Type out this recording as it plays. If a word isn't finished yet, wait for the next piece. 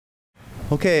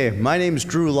Okay, my name is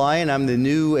Drew Lyon. I'm the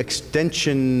new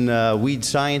extension weed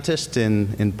scientist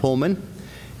in Pullman.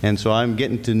 And so I'm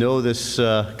getting to know this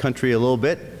country a little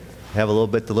bit, have a little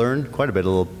bit to learn, a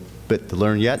little bit to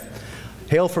learn yet.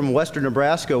 Hail from western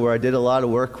Nebraska, where I did a lot of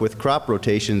work with crop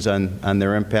rotations on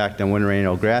their impact on winter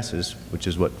annual grasses, which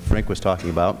is what Frank was talking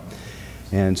about.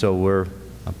 And so we're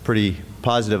pretty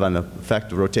positive on the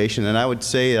effect of rotation. And I would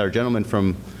say our gentleman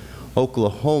from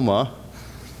Oklahoma,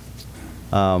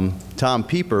 Tom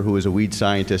Pieper, who was a weed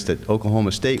scientist at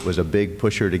Oklahoma State, was a big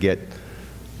pusher to get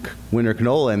winter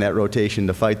canola in that rotation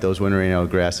to fight those winter annual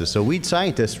grasses. So weed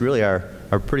scientists really are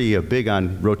pretty big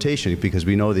on rotation because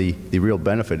we know the real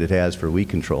benefit it has for weed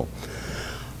control.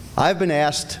 I've been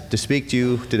asked to speak to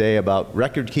you today about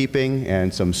record keeping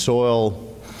and some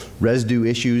soil residue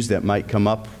issues that might come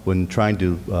up when trying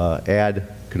to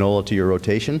add canola to your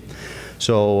rotation.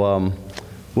 So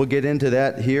we'll get into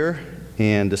that here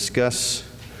and discuss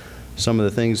some of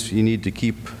the things you need to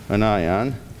keep an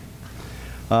eye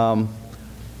on.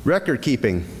 Record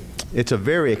keeping, it's a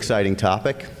very exciting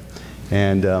topic,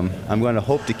 and I'm going to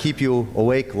hope to keep you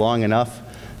awake long enough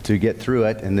to get through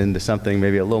it and then to something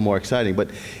maybe a little more exciting.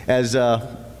 But as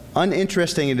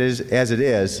uninteresting as it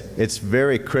is, it's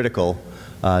very critical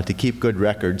to keep good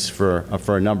records for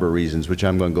a number of reasons, which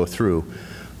I'm going to go through.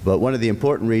 But one of the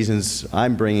important reasons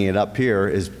I'm bringing it up here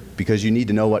is because you need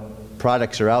to know what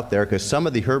products are out there, because some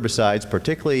of the herbicides,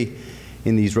 particularly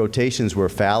in these rotations where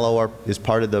fallow is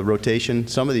part of the rotation,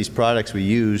 some of these products we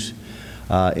use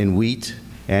in wheat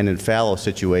and in fallow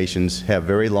situations have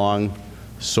very long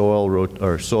soil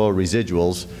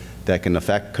residuals that can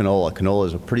affect canola. Canola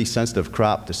is a pretty sensitive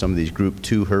crop to some of these group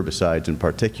 2 herbicides in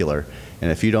particular,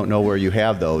 and if you don't know where you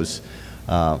have those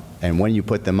and when you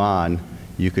put them on,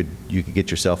 you could get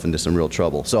yourself into some real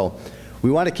trouble. So we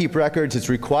want to keep records. It's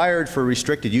required for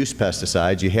restricted use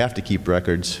pesticides. You have to keep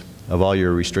records of all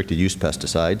your restricted use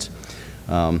pesticides.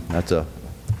 That's a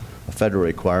federal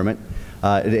requirement.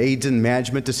 It aids in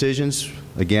management decisions.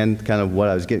 Again, kind of what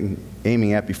I was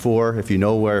aiming at before. If you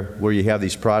know where you have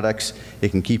these products, it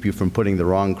can keep you from putting the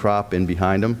wrong crop in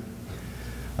behind them.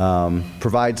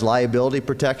 Provides liability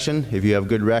protection. If you have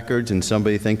good records and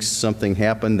somebody thinks something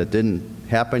happened that didn't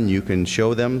happen, you can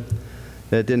show them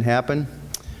that it didn't happen.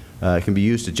 It can be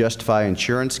used to justify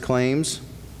insurance claims.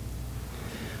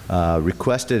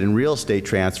 Requested in real estate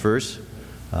transfers,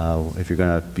 if you're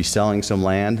going to be selling some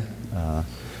land,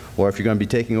 or if you're going to be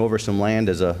taking over some land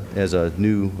as a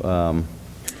new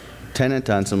tenant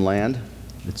on some land.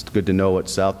 It's good to know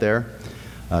what's out there.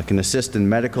 Can assist in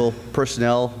medical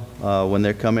personnel when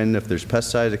they come in if there's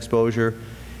pesticide exposure,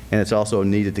 and it's also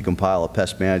needed to compile a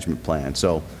pest management plan.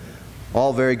 So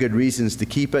all very good reasons to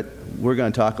keep it. We're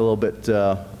going to talk a little bit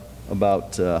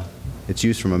about its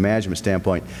use from a management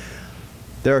standpoint.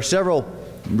 There are several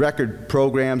record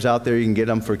programs out there. You can get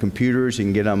them for computers. You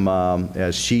can get them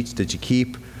as sheets that you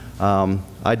keep.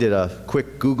 I did a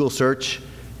quick Google search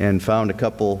and found a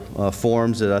couple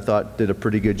forms that I thought did a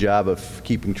pretty good job of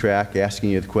keeping track,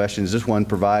 asking you the questions. This one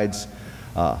provides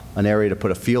an area to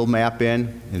put a field map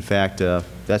in. In fact,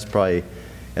 that's probably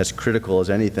as critical as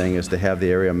anything, is to have the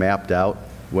area mapped out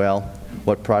well,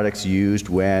 what products used,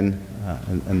 when,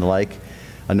 and the like.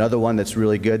 Another one that's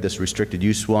really good, this restricted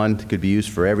use one, could be used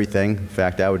for everything. In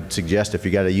fact, I would suggest if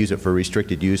you got to use it for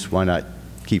restricted use, why not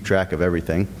keep track of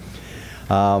everything?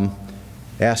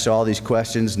 Asked all these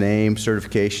questions: name,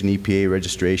 certification, EPA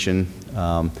registration,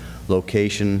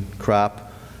 location,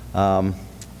 crop.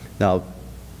 Now,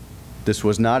 this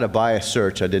was not a biased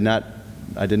search. I did not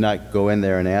go in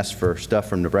there and ask for stuff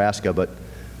from Nebraska, but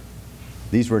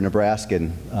these were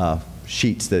Nebraskan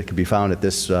sheets that could be found at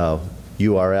this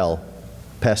URL,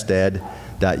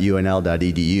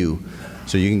 pested.unl.edu.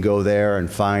 So you can go there and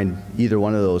find either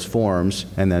one of those forms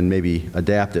and then maybe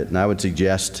adapt it. And I would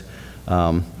suggest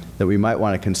that we might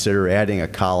want to consider adding a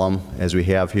column, as we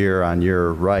have here on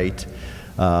your right,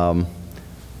 of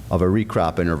a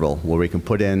recrop interval, where we can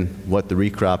put in what the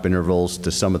recrop intervals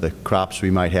to some of the crops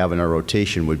we might have in our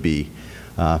rotation would be.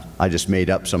 I just made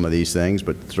up some of these things,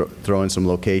 but throw in some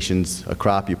locations, a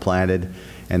crop you planted,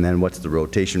 and then what's the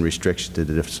rotation restriction to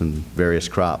the various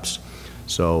crops.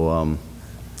 So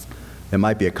there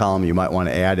might be a column you might want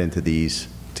to add into these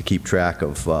to keep track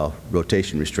of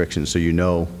rotation restrictions, so you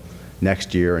know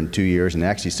next year and 2 years, and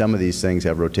actually some of these things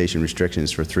have rotation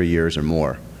restrictions for 3 years or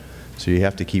more. So you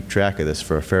have to keep track of this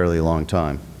for a fairly long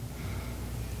time.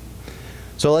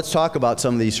 So let's talk about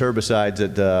some of these herbicides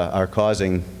that are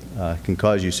can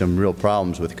cause you some real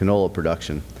problems with canola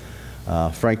production.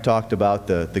 Frank talked about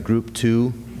the group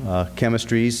 2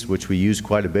 chemistries, which we use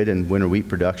quite a bit in winter wheat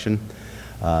production.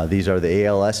 These are the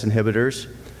ALS inhibitors.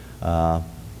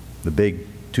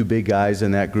 two big guys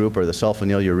in that group are the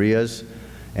sulfonylureas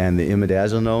and the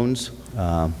imidazolones.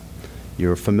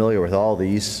 You're familiar with all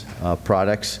these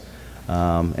products,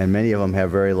 and many of them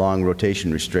have very long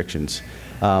rotation restrictions.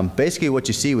 Basically what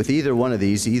you see with either one of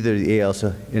these, either the ALS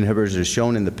inhibitors are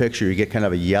shown in the picture, you get kind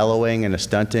of a yellowing and a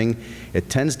stunting. It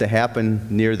tends to happen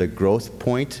near the growth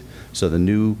point, so the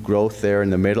new growth there in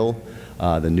the middle,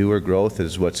 the newer growth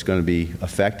is what's going to be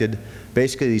affected.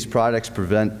 Basically these products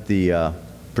prevent the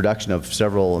production of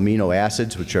several amino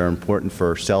acids which are important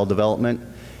for cell development,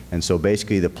 and so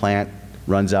basically the plant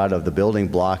runs out of the building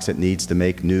blocks it needs to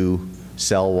make new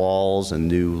cell walls and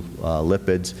new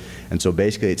lipids, and so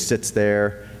basically it sits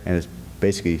there and it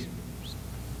basically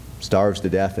starves to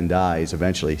death and dies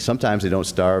eventually. Sometimes they don't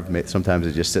starve, sometimes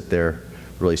they just sit there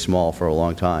really small for a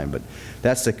long time, but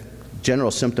that's the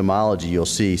general symptomology you'll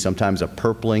see. Sometimes a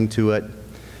purpling to it,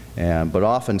 but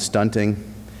often stunting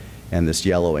and this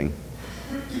yellowing.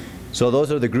 So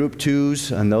those are the group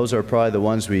 2s, and those are probably the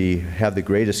ones we have the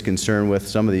greatest concern with.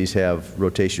 Some of these have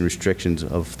rotation restrictions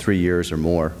of 3 years or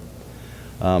more.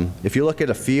 If you look at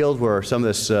a field where some of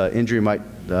this injury might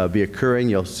be occurring,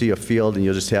 you'll see a field and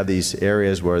you'll just have these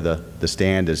areas where the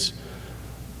stand is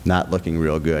not looking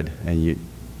real good, and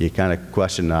you kind of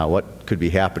question what could be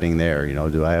happening there. You know,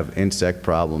 do I have insect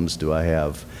problems? Do I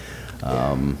have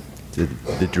did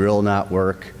the drill not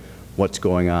work? What's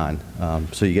going on?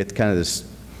 So you get kind of this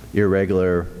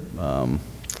irregular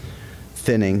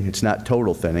thinning. It's not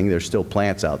total thinning. There's still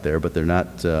plants out there, but they're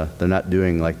not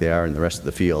doing like they are in the rest of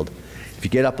the field. If you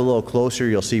get up a little closer,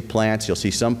 you'll see plants. You'll see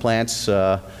some plants,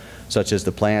 such as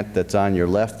the plant that's on your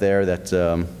left there, that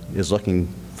is looking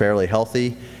fairly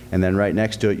healthy. And then right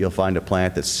next to it, you'll find a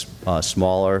plant that's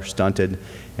smaller, stunted.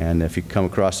 And if you come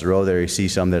across the row there, you see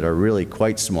some that are really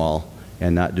quite small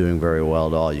and not doing very well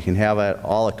at all. You can have it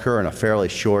all occur in a fairly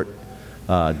short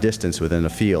distance within a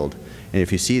field. And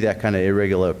if you see that kind of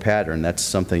irregular pattern, that's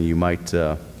something you might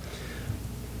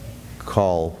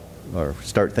call or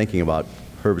start thinking about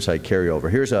herbicide carryover.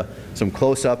 Here's some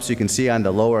close-ups. You can see on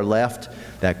the lower left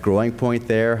that growing point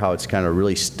there, how it's kind of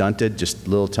really stunted, just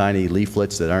little tiny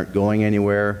leaflets that aren't going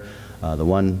anywhere. The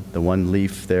one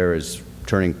leaf there is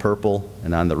turning purple,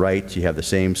 and on the right you have the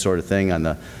same sort of thing. On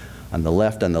the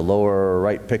left, on the lower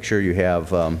right picture, you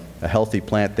have a healthy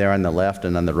plant there on the left,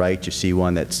 and on the right you see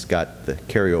one that's got the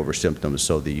carryover symptoms.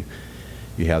 So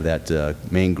you have that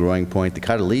main growing point. The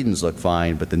cotyledons look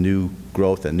fine, but the new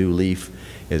growth, a new leaf,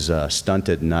 is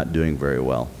stunted and not doing very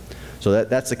well. So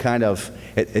that's the kind of,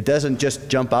 it doesn't just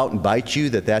jump out and bite you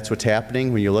that's what's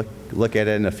happening when you look at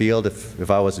it in the field.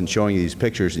 If I wasn't showing you these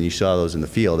pictures and you saw those in the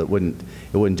field, it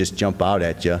wouldn't just jump out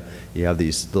at you. You have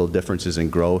these little differences in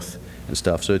growth and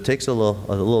stuff. So it takes a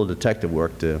little detective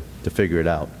work to figure it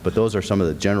out. But those are some of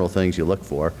the general things you look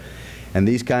for. And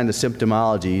these kind of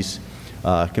symptomologies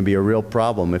can be a real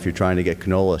problem if you're trying to get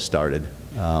canola started.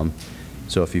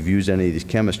 So if you've used any of these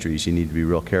chemistries, you need to be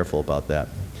real careful about that.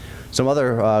 Some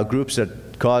other groups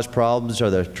that cause problems are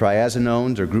the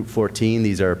triazonones, or group 14.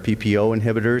 These are PPO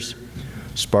inhibitors,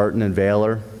 Spartan and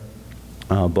Valor.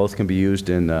 Both can be used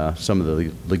in some of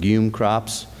the legume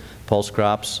crops, pulse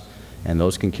crops, and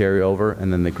those can carry over.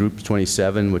 And then the group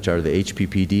 27, which are the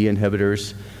HPPD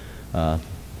inhibitors,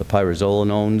 the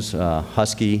pyrazolones.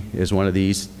 Husky is one of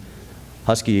these.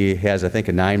 Husky has, I think,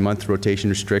 a 9-month rotation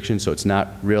restriction, so it's not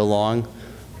real long,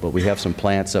 but we have some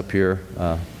plants up here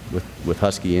with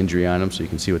Husky injury on them, so you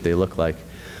can see what they look like.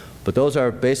 But those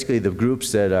are basically the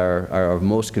groups that are of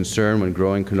most concern when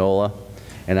growing canola,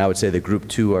 and I would say the group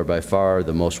 2 are by far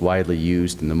the most widely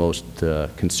used and the most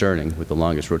concerning with the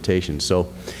longest rotation.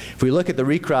 So if we look at the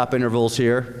recrop intervals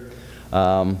here,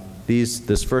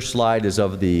 this first slide is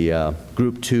of the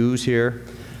group 2s here,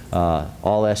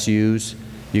 all SUs.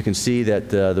 You can see that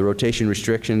the rotation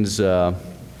restrictions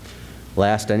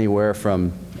last anywhere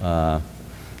from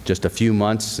just a few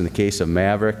months in the case of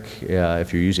Maverick,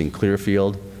 if you're using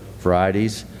Clearfield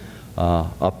varieties,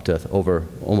 up to over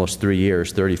almost 3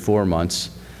 years, 34 months.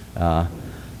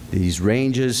 These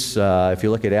ranges, if you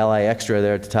look at Ally Extra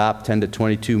there at the top, 10 to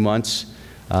 22 months.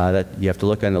 That you have to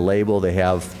look on the label. They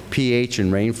have pH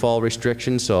and rainfall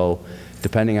restrictions, so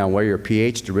depending on where your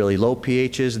pH, the really low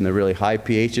pHs and the really high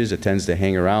pHs, it tends to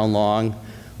hang around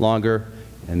longer.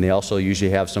 And they also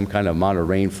usually have some kind of amount of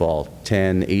rainfall,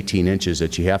 10, 18 inches,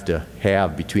 that you have to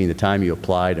have between the time you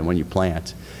applied and when you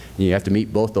plant. And you have to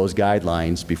meet both those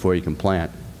guidelines before you can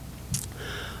plant.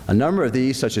 A number of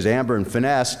these, such as Amber and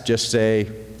Finesse, just say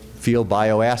field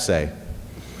bioassay.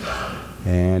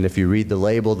 And if you read the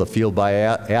label, the field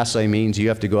bioassay means you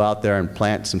have to go out there and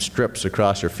plant some strips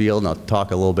across your field, and I'll talk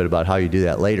a little bit about how you do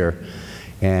that later.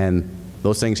 And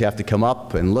those things have to come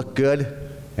up and look good,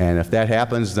 And if that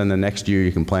happens, then the next year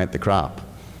you can plant the crop.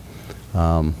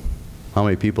 How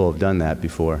many people have done that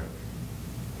before?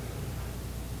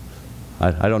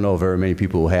 I don't know very many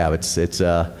people who have.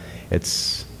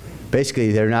 It's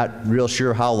basically they're not real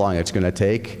sure how long it's going to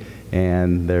take,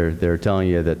 and they're telling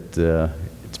you that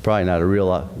it's probably not a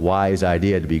real wise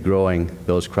idea to be growing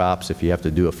those crops if you have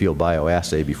to do a field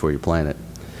bioassay before you plant it.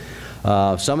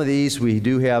 Some of these, we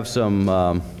do have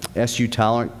some SU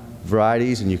tolerant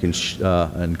varieties, and you can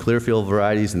and clearfield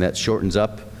varieties, and that shortens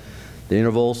up the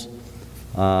intervals.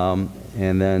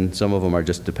 And then some of them are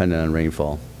just dependent on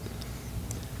rainfall.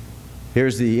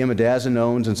 Here's the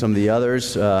imidazolinones and some of the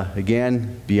others.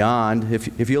 Again, Beyond.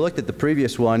 If you looked at the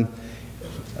previous one,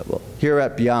 well, here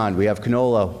at Beyond, we have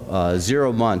canola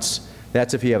 0 months.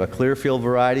 That's if you have a clearfield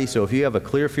variety. So if you have a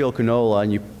clearfield canola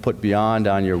and you put Beyond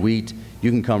on your wheat,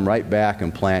 you can come right back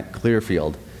and plant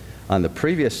clearfield. On the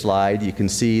previous slide, you can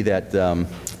see that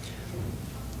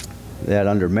that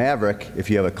under Maverick, if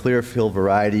you have a clearfield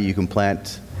variety, you can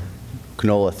plant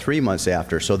canola 3 months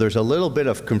after. So there's a little bit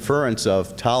of conference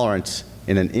of tolerance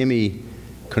in an IMI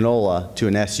canola to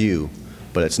an SU,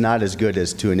 but it's not as good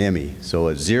as to an IMI. So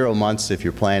it's 0 months if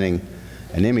you're planting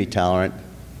an IMI tolerant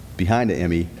behind an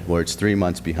IMI, where it's 3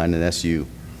 months behind an SU.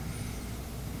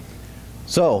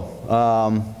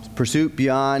 So Pursuit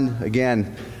Beyond,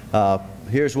 again,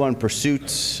 here's one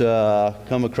Pursuit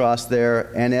come across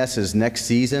there. NS is next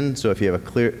season, so if you have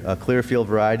a clearfield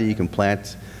variety, you can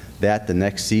plant that the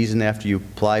next season after you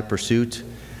apply Pursuit.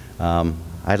 I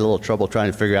had a little trouble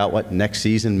trying to figure out what next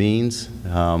season means.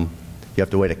 You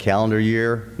have to wait a calendar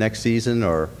year next season,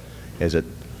 or is it,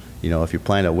 if you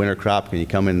plant a winter crop, can you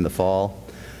come in the fall?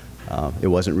 It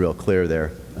wasn't real clear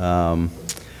there.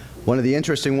 One of the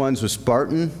interesting ones was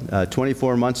Spartan,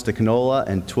 24 months to canola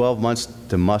and 12 months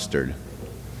to mustard,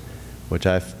 which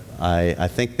I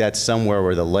think that's somewhere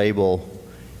where the label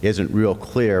isn't real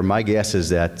clear. My guess is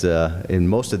that in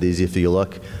most of these, if you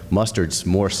look, mustard's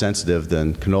more sensitive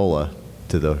than canola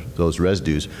to those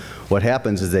residues. What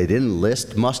happens is they didn't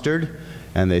list mustard,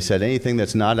 and they said anything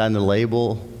that's not on the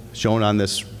label shown on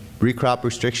this recrop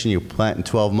restriction, you plant in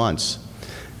 12 months.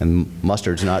 And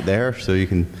mustard's not there, so you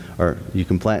can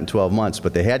plant in 12 months.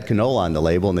 But they had canola on the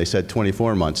label, and they said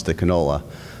 24 months to canola.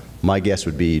 My guess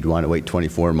would be you'd want to wait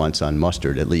 24 months on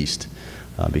mustard at least,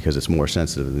 because it's more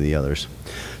sensitive than the others.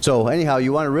 So anyhow,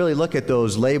 you want to really look at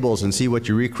those labels and see what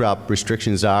your recrop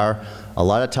restrictions are. A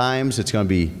lot of times it's going to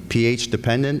be pH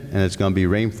dependent, and it's going to be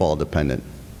rainfall dependent.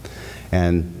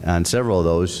 And on several of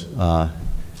those,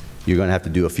 you're going to have to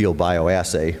do a field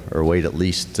bioassay or wait at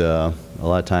least, a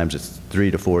lot of times it's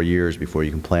 3 to 4 years before you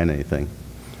can plant anything.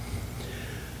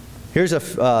 Here's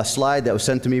a slide that was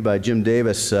sent to me by Jim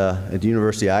Davis at the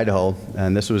University of Idaho,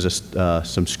 and this was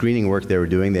some screening work they were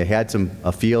doing. They had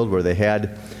a field where they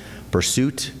had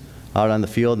Pursuit out on the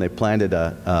field, and they planted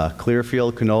a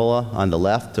clearfield canola on the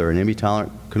left, or an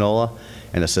IMI-tolerant canola,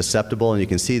 and a susceptible, and you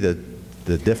can see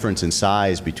the difference in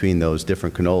size between those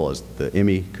different canolas. The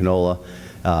IMI canola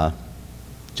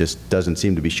just doesn't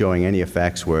seem to be showing any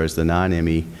effects, whereas the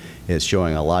non-IMI is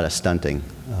showing a lot of stunting.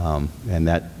 And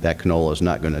that canola is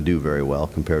not going to do very well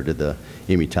compared to the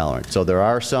IMI tolerant. So there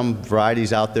are some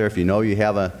varieties out there. If you know you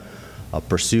have a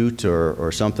Pursuit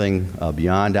or something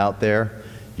Beyond out there,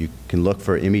 you can look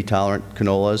for IMI tolerant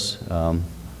canolas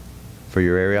for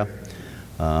your area.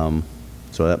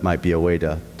 So that might be a way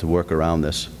to work around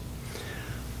this.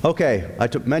 Okay, I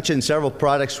mentioned several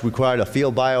products required a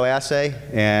field bioassay,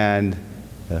 and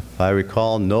if I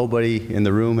recall, nobody in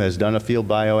the room has done a field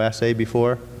bioassay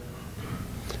before.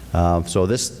 So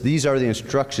these are the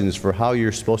instructions for how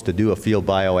you're supposed to do a field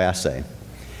bioassay.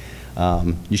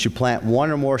 You should plant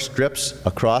 1 or more strips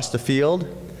across the field.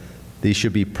 These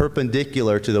should be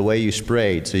perpendicular to the way you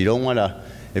sprayed. So you don't want to,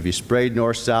 if you sprayed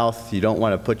north-south, you don't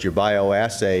want to put your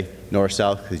bioassay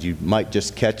north-south, because you might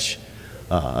just catch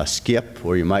a skip,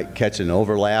 or you might catch an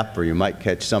overlap, or you might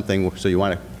catch something. So you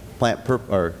want to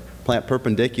plant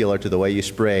perpendicular to the way you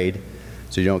sprayed,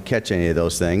 so you don't catch any of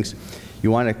those things. You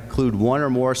want to include 1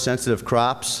 or more sensitive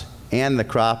crops and the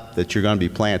crop that you're going to be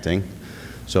planting.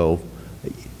 So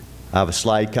I have a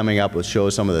slide coming up which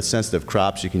shows some of the sensitive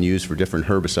crops you can use for different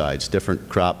herbicides. Different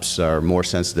crops are more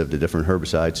sensitive to different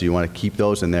herbicides, so you want to keep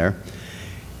those in there.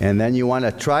 And then you want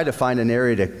to try to find an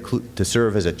area to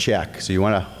serve as a check. So you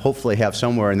want to hopefully have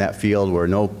somewhere in that field where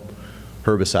no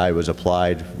herbicide was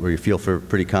applied, where you feel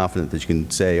pretty confident that you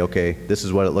can say, okay, this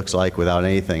is what it looks like without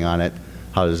anything on it.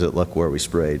 How does it look where we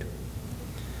sprayed?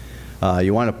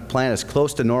 You want to plant as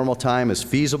close to normal time as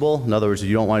feasible. In other words,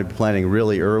 you don't want to be planting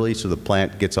really early so the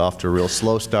plant gets off to a real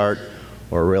slow start,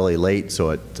 or really late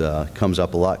so it comes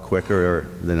up a lot quicker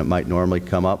than it might normally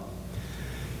come up.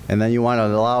 And then you want to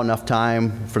allow enough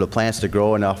time for the plants to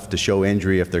grow enough to show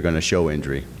injury if they're going to show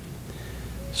injury.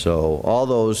 So all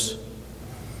those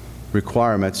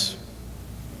requirements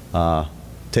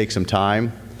take some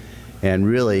time, and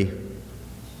really,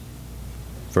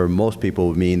 for most people,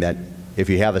 would mean that if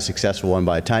you have a successful one,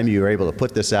 by the time you're able to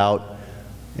put this out,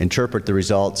 interpret the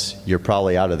results, you're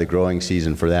probably out of the growing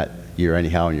season for that year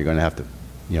anyhow, and you're going to have to,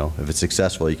 you know, if it's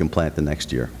successful, you can plant the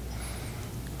next year.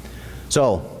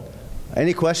 So,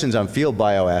 any questions on field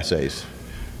bioassays?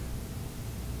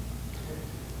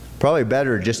 Probably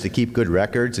better just to keep good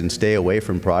records and stay away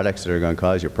from products that are going to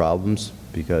cause you problems,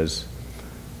 because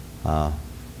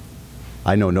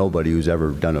I know nobody who's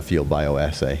ever done a field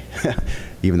bioassay,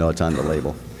 even though it's on the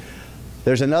label.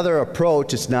 There's another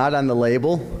approach. It's not on the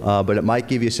label, but it might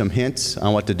give you some hints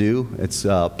on what to do. It's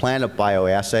plant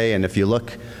bioassay, and if you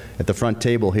look at the front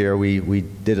table here, we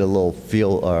did a little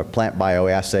field plant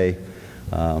bioassay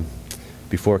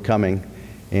before coming,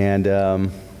 and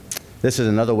this is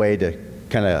another way to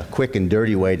kind of quick and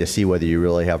dirty way to see whether you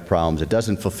really have problems. It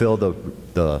doesn't fulfill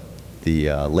the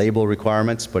label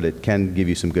requirements, but it can give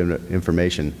you some good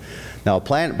information. Now, a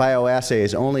plant bioassay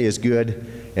is only as good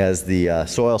as the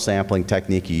soil sampling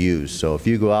technique you use. So if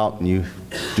you go out and you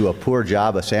do a poor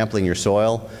job of sampling your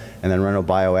soil and then run a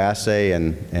bioassay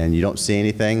and you don't see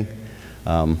anything,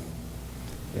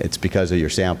 it's because of your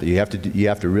sample. You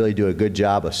have to really do a good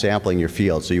job of sampling your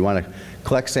field. So you want to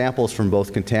collect samples from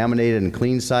both contaminated and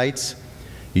clean sites.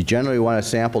 You generally want to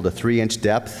sample to 3-inch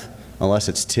depth unless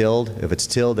it's tilled. If it's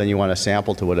tilled, then you want to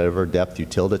sample to whatever depth you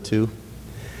tilled it to.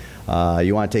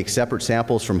 You want to take separate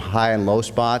samples from high and low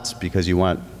spots because you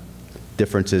want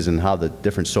differences in how the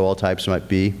different soil types might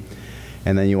be.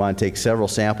 And then you want to take several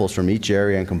samples from each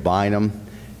area and combine them,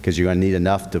 because you're going to need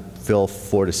enough to fill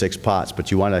 4 to 6 pots.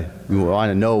 But you want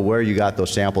to know where you got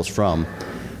those samples from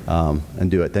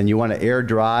and do it. Then you want to air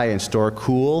dry and store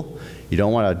cool. You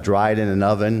don't want to dry it in an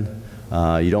oven.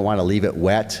 You don't want to leave it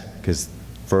wet, because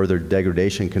further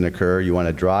degradation can occur. You want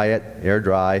to dry it, air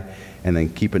dry, and then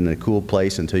keep it in a cool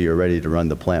place until you're ready to run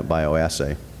the plant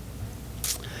bioassay.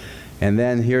 And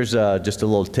then here's just a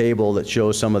little table that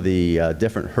shows some of the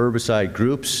different herbicide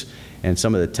groups and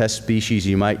some of the test species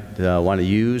you might want to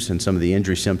use, and some of the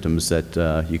injury symptoms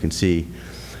that you can see.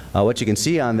 What you can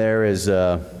see on there is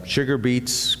sugar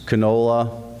beets,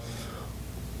 canola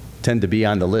tend to be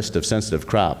on the list of sensitive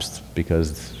crops,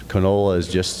 because canola is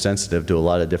just sensitive to a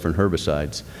lot of different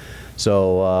herbicides.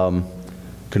 So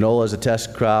canola is a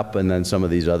test crop, and then some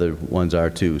of these other ones are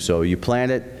too. So you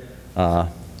plant it,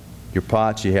 your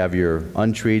pots, you have your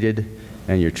untreated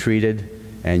and your treated,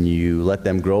 and you let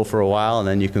them grow for a while, and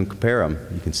then you can compare them.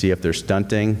 You can see if they're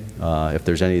stunting, if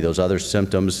there's any of those other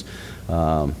symptoms.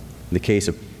 In the case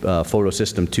of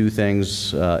photosystem 2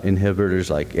 things, inhibitors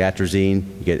like atrazine,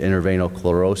 you get interveinal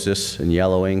chlorosis and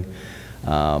yellowing.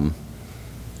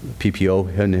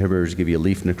 PPO inhibitors give you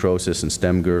leaf necrosis and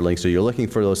stem girdling. So you're looking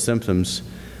for those symptoms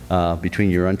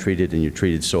between your untreated and your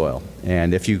treated soil.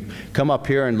 And if you come up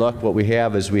here and look, what we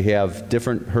have is we have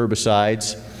different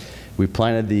herbicides. We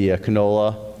planted the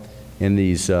canola in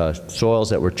these soils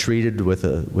that were treated with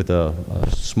a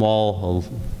small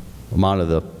amount of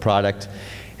the product.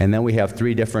 And then we have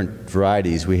 3 different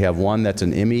varieties. We have one that's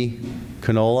an IMI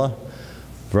canola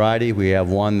variety, we have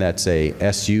one that's a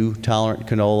SU tolerant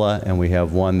canola, and we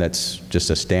have one that's just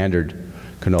a standard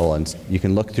canola. And you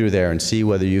can look through there and see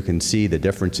whether you can see the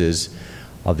differences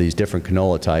of these different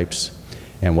canola types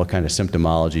and what kind of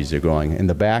symptomologies they're growing. In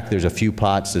the back, there's a few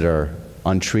pots that are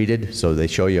untreated, so they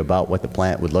show you about what the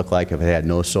plant would look like if it had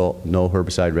no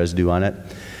herbicide residue on it.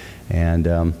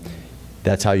 And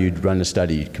that's how you'd run the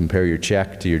study. You'd compare your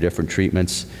check to your different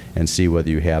treatments and see whether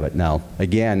you have it. Now,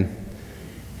 again,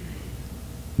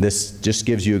 this just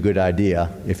gives you a good idea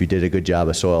if you did a good job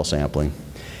of soil sampling.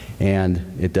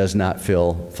 And it does not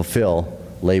fulfill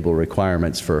label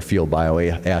requirements for a field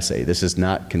bioassay. This is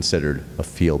not considered a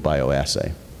field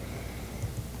bioassay.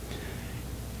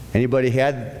 Anybody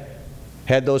had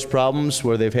those problems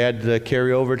where they've had to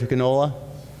carry over to canola?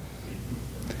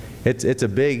 It's a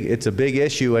big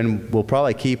issue, and will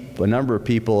probably keep a number of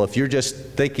people. If you're just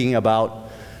thinking about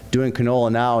doing canola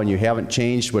now and you haven't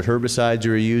changed what herbicides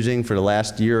you're using for the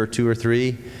last year or 2 or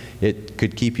 3, it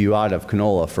could keep you out of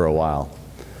canola for a while.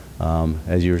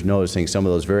 As you're noticing, some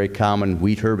of those very common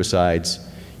wheat herbicides,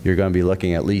 you're going to be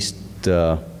looking at least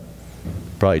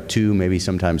probably 2, maybe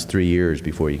sometimes 3 years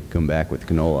before you come back with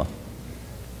canola.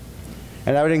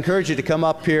 And I would encourage you to come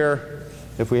up here,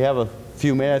 if we have a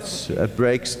few minutes at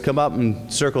breaks, come up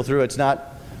and circle through. It's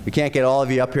not, we can't get all of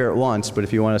you up here at once, but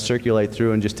if you want to circulate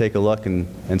through and just take a look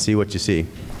and see what you see.